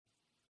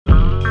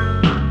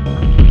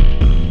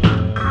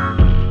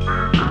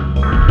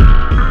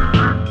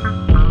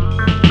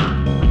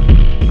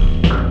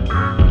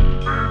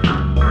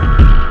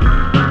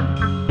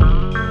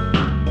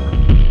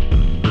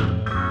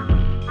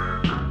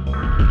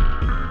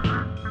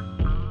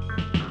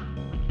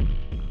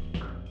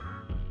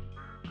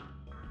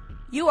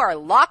You are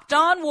Locked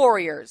On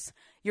Warriors,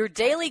 your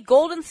daily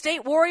Golden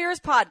State Warriors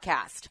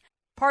podcast,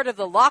 part of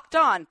the Locked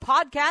On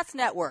Podcast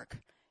Network,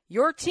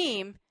 your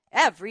team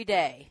every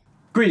day.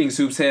 Greetings,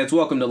 Hoops Heads.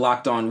 Welcome to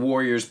Locked On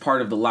Warriors,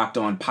 part of the Locked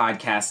On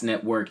Podcast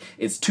Network.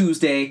 It's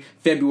Tuesday,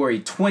 February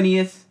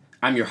 20th.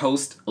 I'm your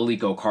host,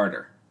 Aliko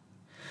Carter.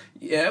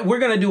 Yeah, we're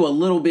going to do a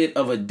little bit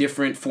of a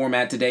different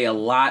format today, a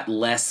lot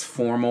less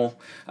formal.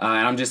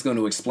 And I'm just going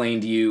to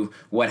explain to you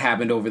what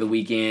happened over the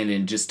weekend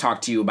and just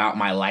talk to you about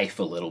my life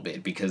a little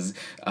bit because,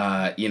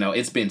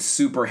 it's been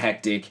super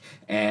hectic.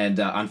 And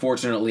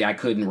unfortunately, I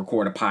couldn't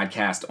record a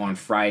podcast on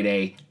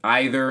Friday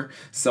either.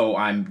 So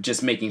I'm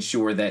just making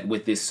sure that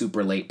with this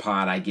super late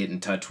pod, I get in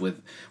touch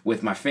with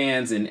my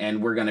fans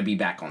and we're going to be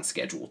back on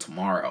schedule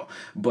tomorrow.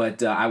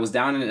 But I was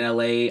down in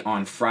LA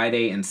on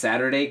Friday and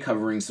Saturday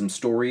covering some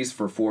stories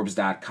for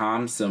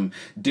Forbes.com, some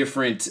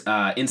different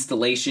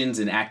installations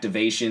and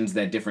activations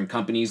that different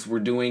companies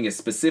were doing.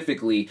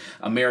 Specifically,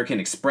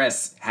 American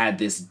Express had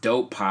this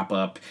dope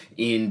pop-up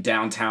in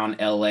downtown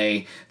LA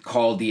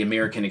called the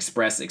American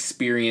Express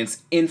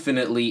Experience,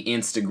 infinitely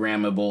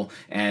Instagrammable,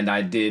 and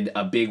I did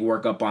a big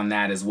workup on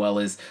that, as well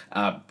as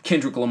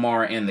Kendrick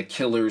Lamar and the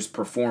Killers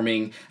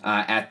performing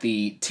at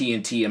the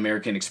TNT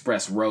American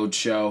Express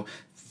Roadshow.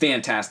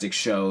 Fantastic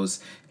shows,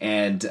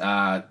 and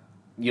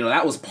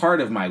that was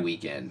part of my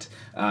weekend.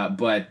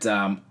 But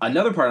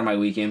another part of my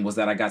weekend was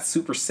that I got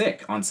super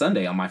sick on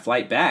Sunday on my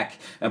flight back.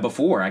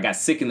 Before, I got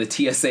sick in the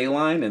TSA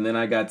line, and then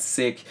I got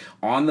sick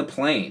on the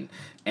plane.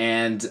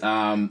 And,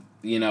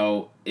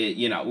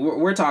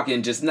 we're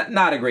talking just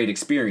not a great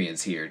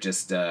experience here.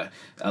 Just a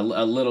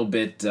little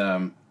bit,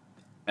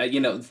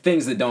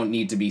 things that don't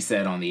need to be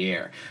said on the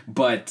air.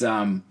 But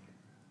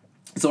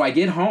so I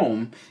get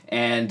home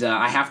and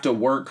I have to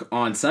work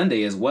on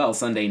Sunday as well,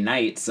 Sunday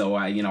night. So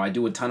I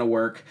do a ton of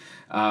work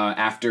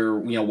after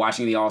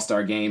watching the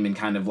All-Star game and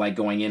kind of like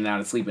going in and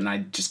out of sleep, and I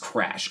just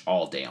crash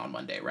all day on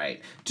Monday,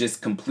 right?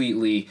 Just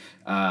completely,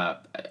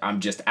 I'm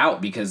just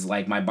out because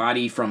like my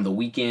body from the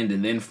weekend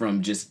and then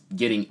from just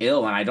getting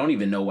ill, and I don't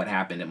even know what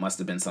happened. It must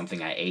have been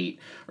something I ate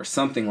or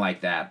something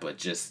like that, but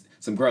just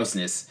some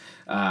grossness.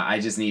 I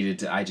just needed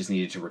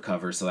to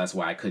recover, so that's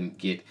why I couldn't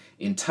get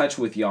in touch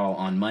with y'all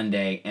on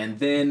Monday. And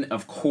then,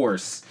 of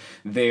course,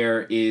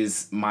 there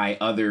is my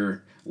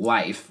other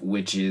life,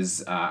 which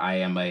is I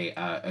am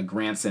a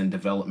grants and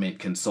development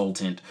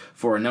consultant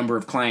for a number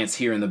of clients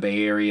here in the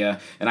Bay Area,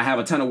 and I have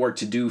a ton of work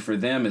to do for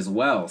them as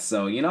well.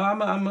 So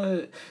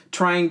I'm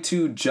trying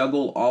to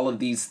juggle all of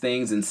these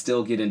things and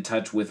still get in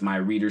touch with my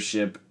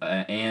readership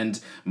and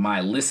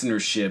my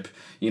listenership,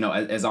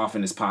 as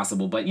often as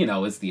possible. But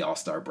it's the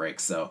All-Star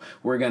break, so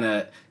we're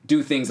gonna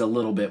do things a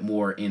little bit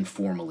more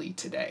informally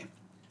today.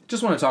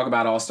 Just want to talk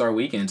about All-Star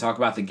Weekend, talk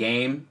about the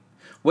game.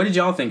 What did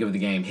y'all think of the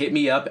game? Hit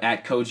me up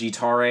at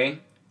Kogitare,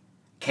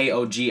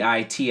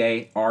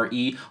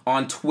 Kogitare,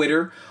 on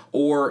Twitter,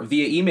 or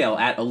via email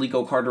at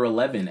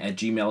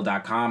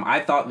alikocarter11@gmail.com.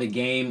 I thought the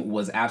game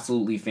was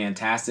absolutely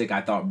fantastic.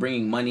 I thought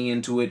bringing money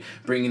into it,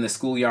 bringing the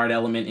schoolyard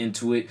element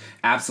into it,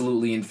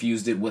 absolutely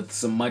infused it with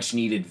some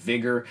much-needed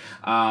vigor.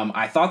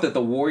 I thought that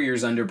the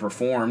Warriors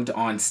underperformed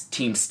on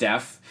Team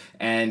Steph,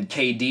 and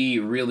KD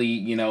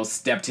really,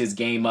 stepped his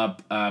game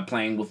up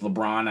playing with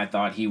LeBron. I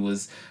thought he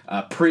was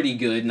pretty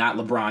good, not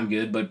LeBron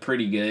good, but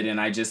pretty good. And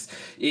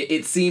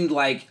it seemed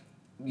like,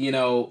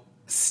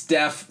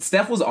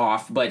 Steph was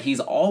off, but he's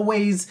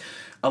always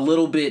a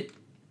little bit,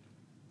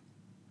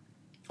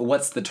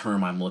 what's the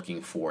term I'm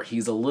looking for?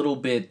 He's a little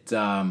bit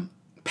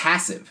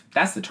passive.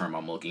 That's the term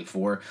I'm looking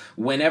for.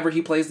 Whenever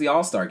he plays the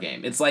All-Star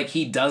game, it's like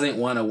he doesn't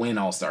want to win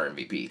All-Star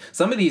MVP.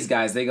 Some of these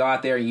guys, they go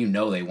out there and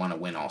they want to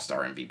win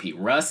All-Star MVP.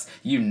 Russ,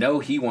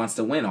 he wants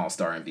to win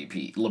All-Star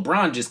MVP.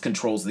 LeBron just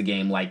controls the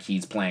game like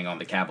he's playing on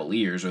the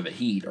Cavaliers or the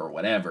Heat or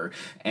whatever.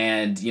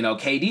 And,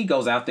 KD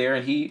goes out there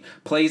and he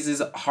plays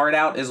his heart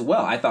out as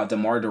well. I thought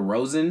DeMar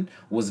DeRozan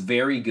was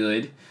very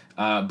good.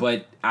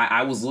 But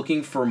I was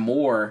looking for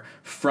more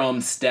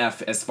from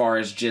Steph as far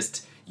as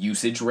just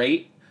usage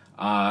rate.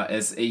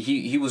 As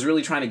he was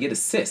really trying to get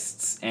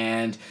assists,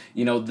 and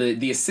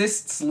the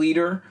assists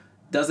leader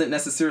doesn't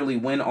necessarily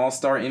win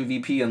All-Star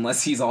MVP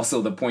unless he's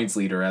also the points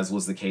leader, as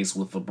was the case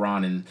with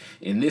LeBron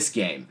in this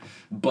game.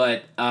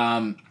 But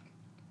I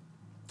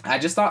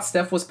just thought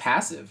Steph was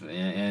passive,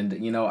 and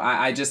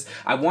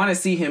I want to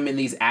see him in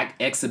these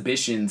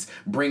exhibitions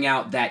bring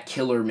out that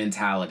killer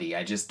mentality.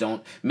 I just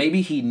don't.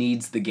 Maybe he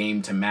needs the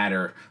game to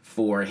matter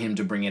for him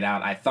to bring it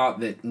out. I thought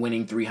that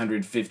winning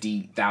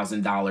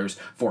 $350,000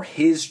 for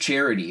his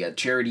charity, a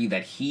charity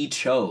that he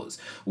chose,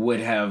 would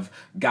have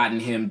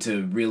gotten him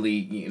to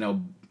really,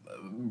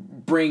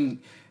 bring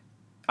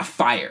a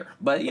fire.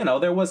 But,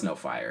 there was no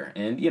fire.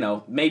 And,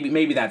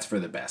 maybe that's for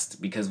the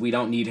best, because we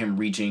don't need him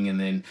reaching and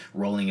then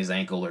rolling his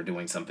ankle or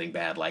doing something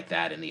bad like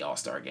that in the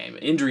All-Star game.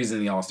 Injuries in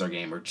the All-Star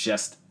game are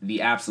just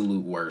the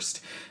absolute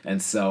worst.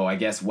 And so I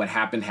guess what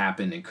happened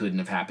and couldn't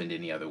have happened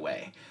any other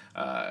way.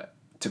 To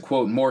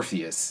quote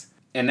Morpheus.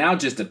 And now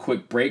just a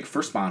quick break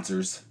for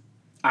sponsors.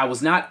 I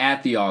was not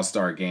at the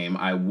All-Star game.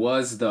 I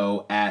was,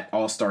 though, at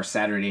All-Star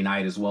Saturday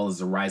night as well as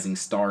the Rising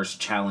Stars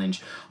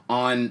Challenge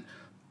on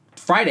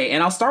Friday,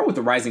 and I'll start with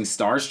the Rising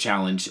Stars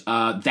Challenge.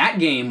 That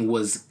game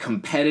was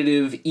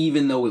competitive,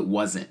 even though it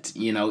wasn't.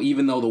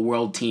 Even though the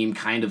world team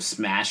kind of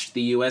smashed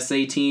the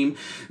USA team,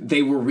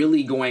 they were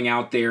really going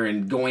out there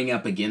and going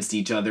up against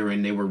each other,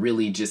 and they were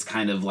really just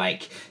kind of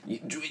like,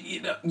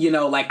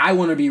 like, I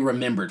want to be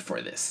remembered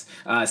for this.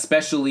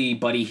 Especially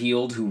Buddy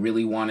Hield, who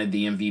really wanted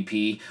the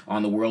MVP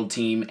on the world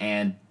team,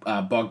 and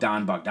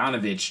Bogdan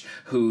Bogdanovic,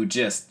 who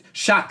just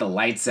shot the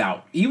lights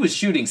out. He was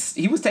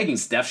taking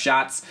Steph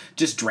shots,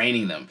 just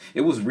draining them.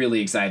 It was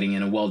really exciting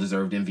and a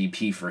well-deserved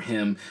MVP for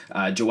him.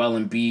 Joel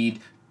Embiid,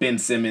 Ben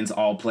Simmons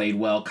all played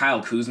well.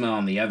 Kyle Kuzma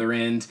on the other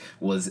end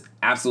was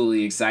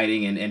absolutely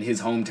exciting, and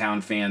his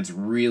hometown fans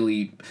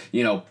really,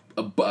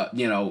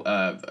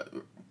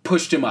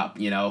 pushed him up.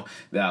 A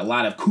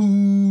lot of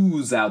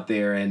coos out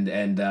there, and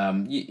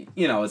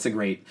it's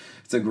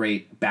a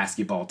great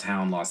basketball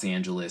town, Los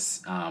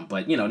Angeles.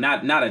 But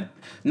not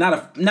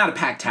a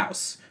packed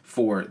house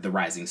for the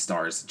Rising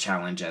Stars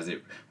Challenge, as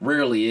it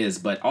rarely is.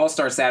 But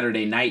All-Star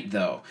Saturday night,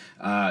 though,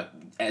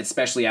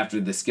 especially after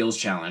the Skills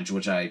Challenge,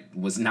 which I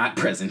was not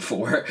present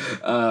for,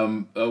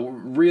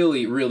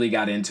 really, really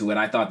got into it.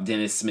 I thought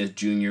Dennis Smith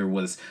Jr.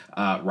 was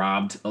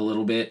robbed a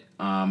little bit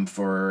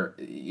for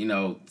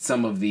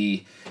some of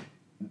the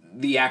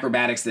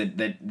acrobatics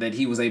that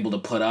he was able to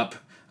put up.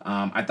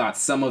 I thought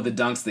some of the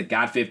dunks that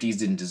got 50s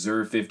didn't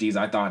deserve 50s.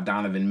 I thought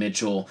Donovan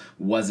Mitchell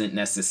wasn't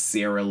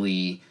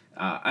necessarily...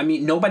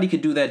 nobody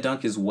could do that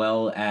dunk as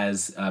well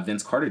as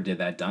Vince Carter did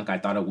that dunk. I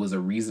thought it was a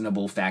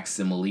reasonable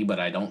facsimile, but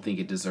I don't think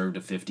it deserved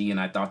a 50,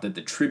 and I thought that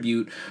the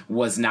tribute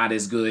was not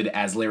as good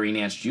as Larry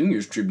Nance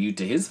Jr.'s tribute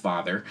to his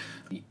father.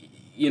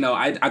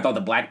 I thought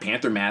the Black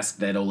Panther mask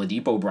that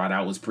Oladipo brought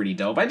out was pretty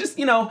dope. I just,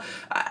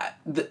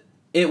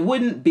 it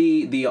wouldn't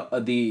be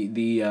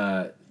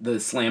the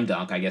slam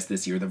dunk, I guess,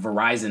 this year, the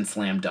Verizon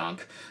slam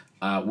dunk,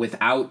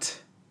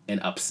 without an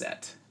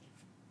upset.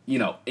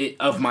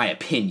 Of my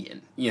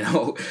opinion,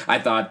 I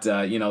thought,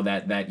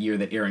 that year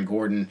that Aaron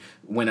Gordon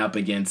went up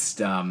against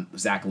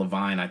Zach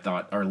Levine,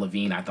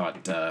 Levine,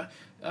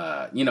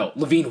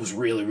 Levine was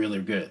really, really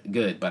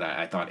good, but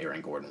I thought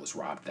Aaron Gordon was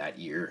robbed that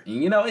year.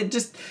 And, it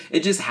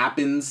just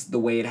happens the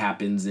way it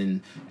happens,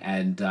 and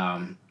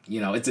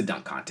it's a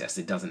dunk contest.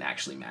 It doesn't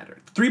actually matter.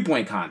 The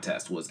 3-point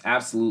contest was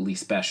absolutely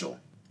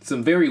special.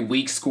 Some very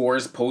weak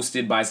scores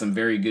posted by some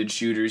very good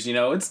shooters.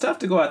 It's tough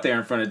to go out there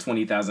in front of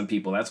 20,000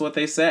 people. That's what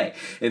they say.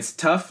 It's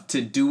tough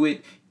to do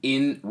it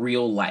in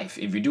real life.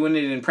 If you're doing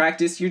it in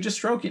practice, you're just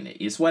stroking it.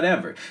 It's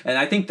whatever. And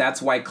I think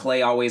that's why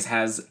Klay always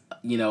has,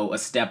 a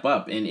step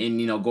up.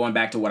 And going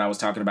back to what I was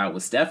talking about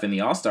with Steph in the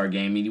All-Star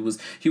game, he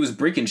was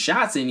bricking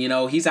shots, and,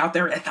 he's out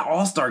there at the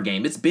All-Star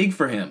game. It's big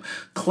for him.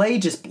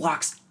 Klay just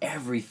blocks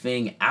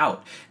everything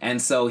out.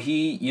 And so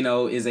he,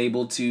 is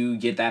able to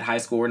get that high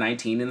score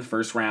 19 in the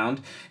first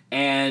round,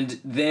 and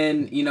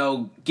then,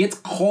 gets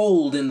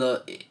cold in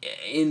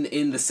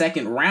the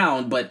second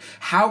round. But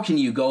how can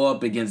you go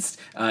up against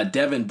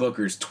Devin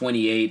Booker's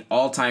 28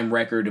 all-time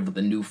record of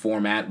the new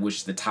format,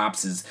 which the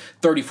tops is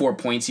 34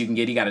 points you can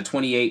get? He got a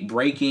 28,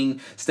 breaking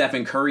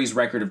Stephen Curry's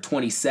record of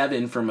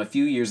 27 from a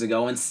few years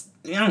ago, and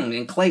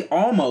Klay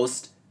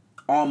almost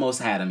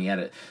had him. He had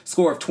a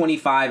score of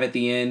 25 at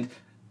the end,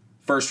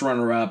 first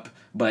runner-up,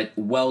 but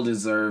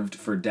well-deserved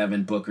for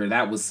Devin Booker.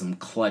 That was some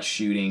clutch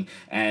shooting.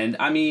 And,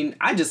 I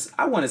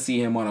want to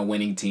see him on a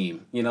winning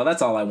team.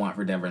 That's all I want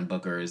for Devin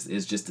Booker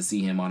is just to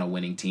see him on a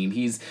winning team.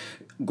 He's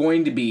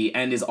going to be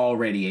and is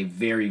already a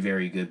very,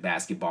 very good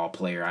basketball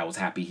player. I was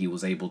happy he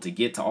was able to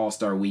get to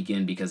All-Star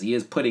Weekend because he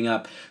is putting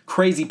up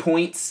crazy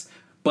points,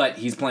 but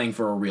he's playing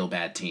for a real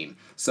bad team.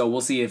 So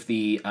we'll see if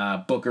the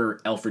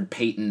Booker-Elfrid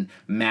Payton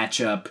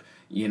matchup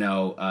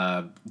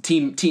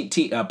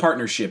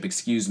partnership,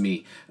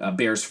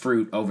 bears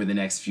fruit over the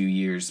next few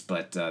years.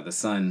 But the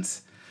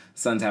Suns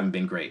haven't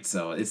been great,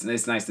 so it's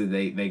nice that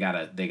they got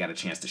a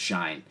chance to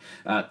shine.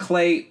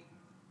 Klay,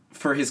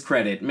 for his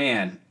credit,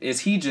 man,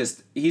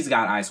 he's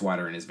got ice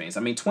water in his veins.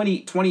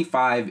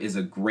 25 is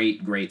a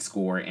great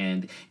score,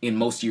 and in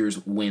most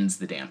years wins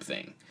the damn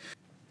thing.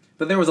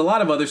 But there was a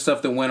lot of other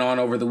stuff that went on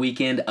over the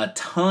weekend. A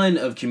ton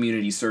of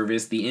community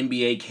service. The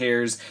NBA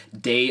Cares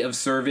Day of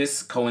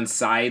Service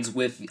coincides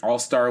with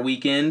All-Star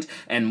Weekend,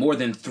 and more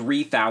than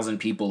 3,000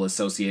 people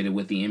associated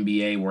with the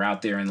NBA were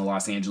out there in the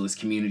Los Angeles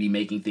community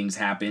making things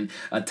happen.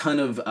 A ton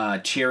of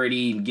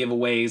charity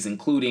giveaways,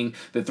 including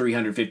the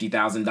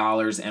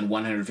 $350,000 and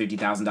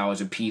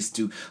 $150,000 apiece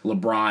to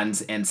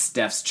LeBron's and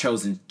Steph's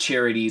chosen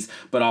charities,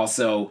 but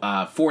also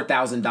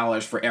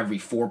 $4,000 for every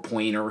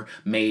four-pointer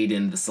made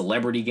in the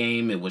celebrity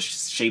game. It was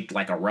shaped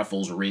like a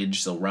Ruffles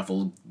ridge, so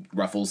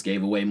Ruffles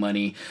gave away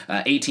money.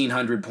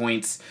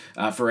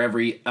 $1,800 for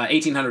every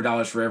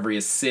 $1,800 for every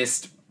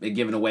assist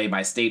given away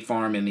by State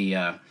Farm in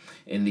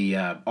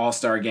the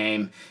All-Star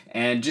game,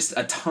 and just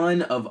a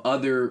ton of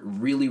other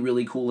really,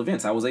 really cool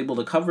events. I was able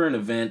to cover an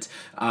event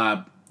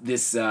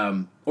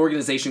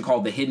organization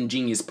called the Hidden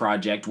Genius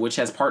Project, which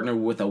has partnered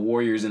with the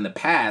Warriors in the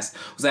past,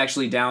 was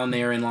actually down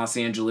there in Los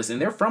Angeles,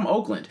 and they're from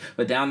Oakland,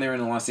 but down there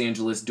in Los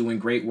Angeles doing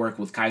great work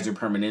with Kaiser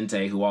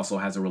Permanente, who also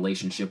has a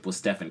relationship with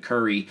Stephen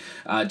Curry,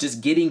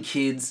 just getting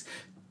kids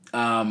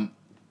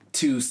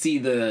to see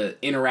the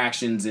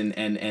interactions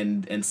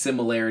and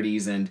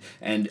similarities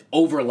and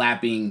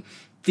overlapping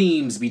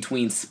themes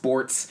between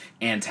sports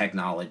and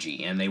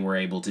technology. And they were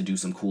able to do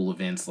some cool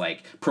events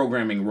like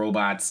programming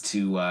robots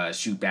to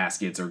shoot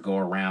baskets or go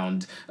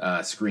around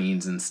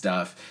screens and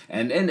stuff,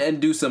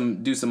 and do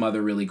some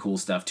other really cool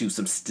stuff too,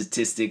 some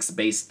statistics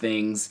based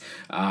things.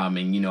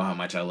 And you know how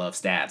much I love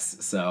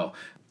stats, so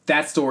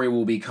that story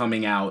will be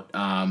coming out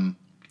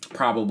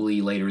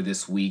probably later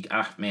this week.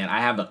 I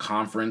have a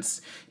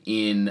conference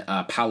in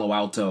Palo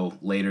Alto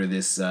later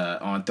this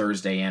on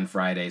Thursday and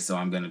Friday, so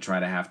I'm going to try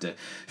to have to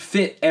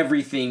fit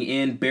everything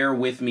in. Bear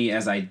with me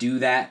as I do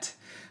that.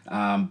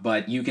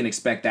 But you can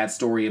expect that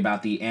story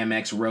about the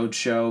Amex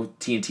Roadshow,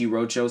 TNT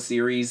Roadshow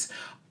series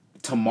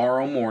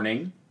tomorrow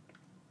morning.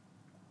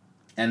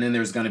 And then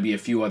there's going to be a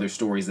few other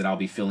stories that I'll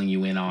be filling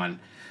you in on.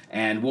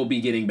 And we'll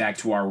be getting back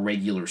to our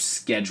regular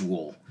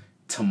schedule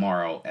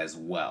tomorrow as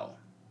well.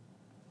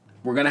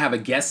 We're going to have a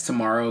guest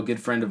tomorrow, a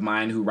good friend of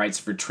mine who writes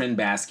for Trend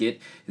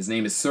Basket. His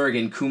name is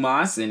Sergen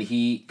Kumas, and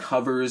he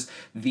covers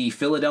the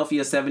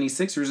Philadelphia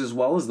 76ers as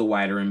well as the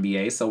wider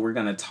NBA. So we're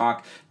going to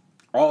talk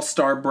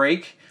All-Star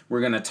break. We're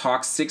going to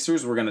talk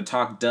Sixers. We're going to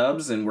talk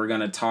Dubs, and we're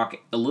going to talk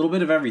a little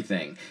bit of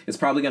everything. It's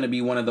probably going to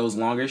be one of those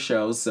longer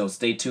shows, so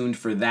stay tuned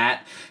for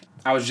that.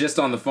 I was just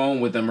on the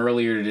phone with him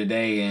earlier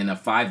today, and a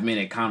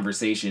 5-minute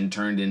conversation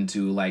turned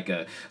into like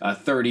a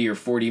 30 or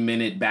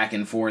 40-minute back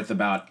and forth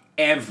about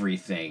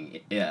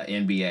everything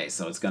NBA,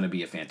 so it's going to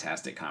be a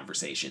fantastic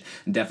conversation.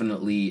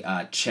 Definitely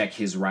check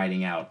his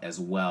writing out as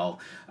well.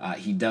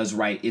 He does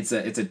write. It's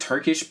a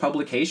Turkish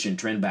publication,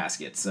 Trend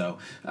Basket, so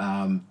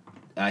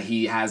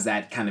he has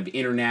that kind of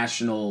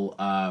international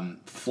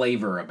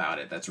flavor about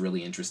it that's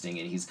really interesting,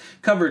 and he's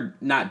covered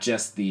not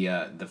just the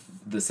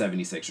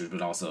 76ers,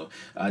 but also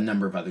a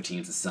number of other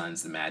teams, the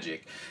Suns, the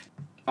Magic.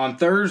 On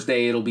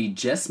Thursday, it'll be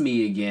just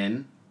me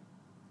again.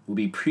 We'll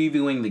be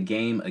previewing the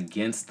game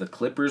against the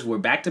Clippers. We're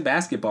back to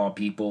basketball,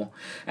 people,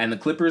 and the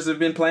Clippers have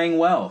been playing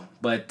well.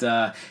 But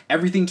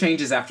everything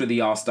changes after the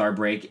All-Star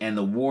break, and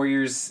the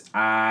Warriors,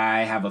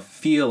 I have a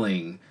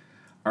feeling,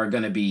 are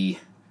going to be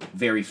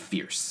very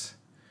fierce.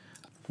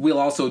 We'll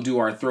also do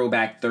our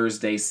Throwback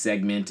Thursday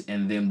segment,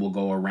 and then we'll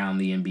go around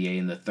the NBA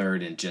in the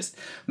third and just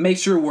make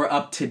sure we're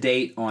up to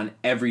date on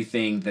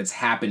everything that's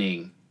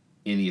happening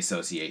in the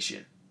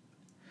association.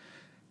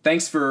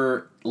 Thanks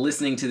for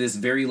listening to this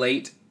very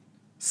late,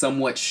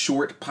 somewhat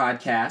short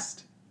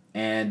podcast,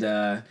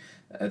 and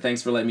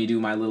thanks for letting me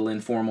do my little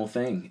informal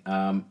thing.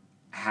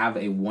 Have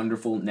a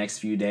wonderful next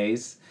few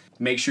days.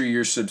 Make sure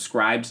you're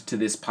subscribed to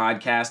this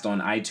podcast on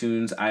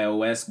iTunes,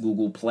 iOS,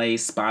 Google Play,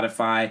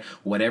 Spotify,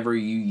 whatever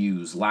you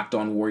use.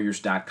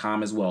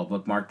 LockedOnWarriors.com as well.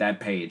 Bookmark that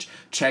page.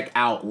 Check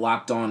out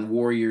Locked On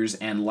Warriors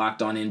and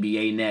Locked On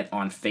NBA Net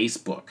on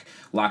Facebook.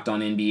 Locked On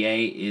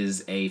NBA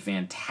is a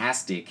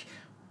fantastic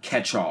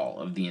catch-all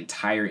of the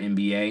entire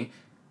NBA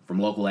from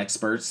local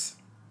experts.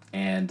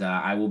 And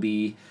I will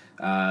be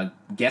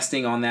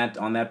guesting on that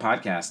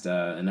podcast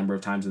a number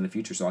of times in the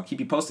future. So I'll keep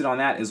you posted on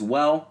that as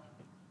well.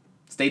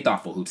 Stay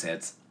thoughtful, Hoops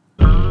Heads.